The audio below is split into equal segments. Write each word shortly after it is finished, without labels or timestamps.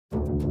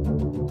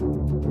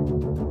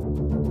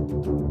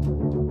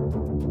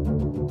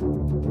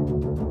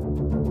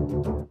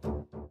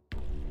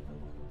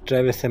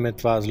Travis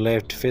Smith was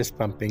left fist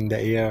pumping the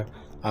air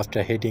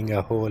after hitting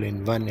a hole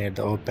in one at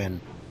the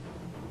Open.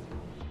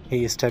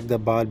 He struck the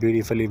ball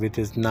beautifully with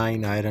his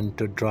 9-iron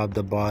to drop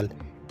the ball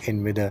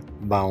in with a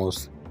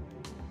bounce.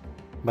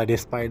 But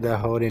despite the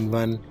hole in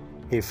one,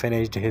 he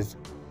finished his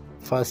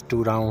first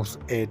 2 rounds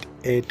at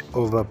 8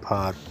 over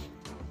par.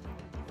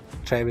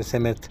 Travis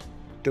Smith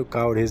took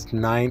out his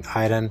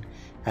 9-iron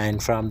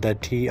and from the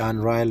tee on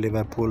Royal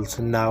Liverpool's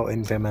now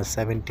infamous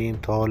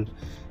 17th hole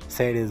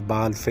set his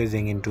ball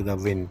fizzing into the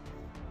wind.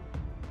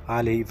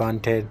 All he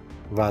wanted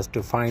was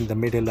to find the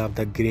middle of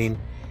the green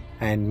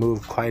and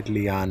move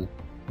quietly on.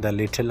 The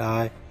little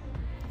eye,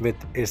 with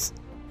its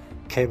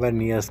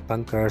cavernous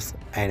bunkers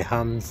and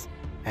humps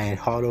and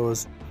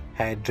hollows,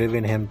 had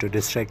driven him to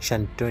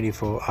distraction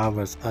 24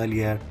 hours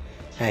earlier,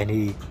 and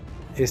he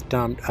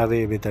stomped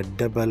away with a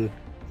double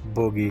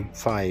bogey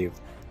 5.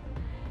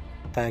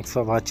 Thanks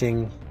for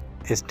watching.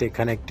 Stay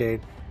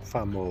connected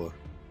for more.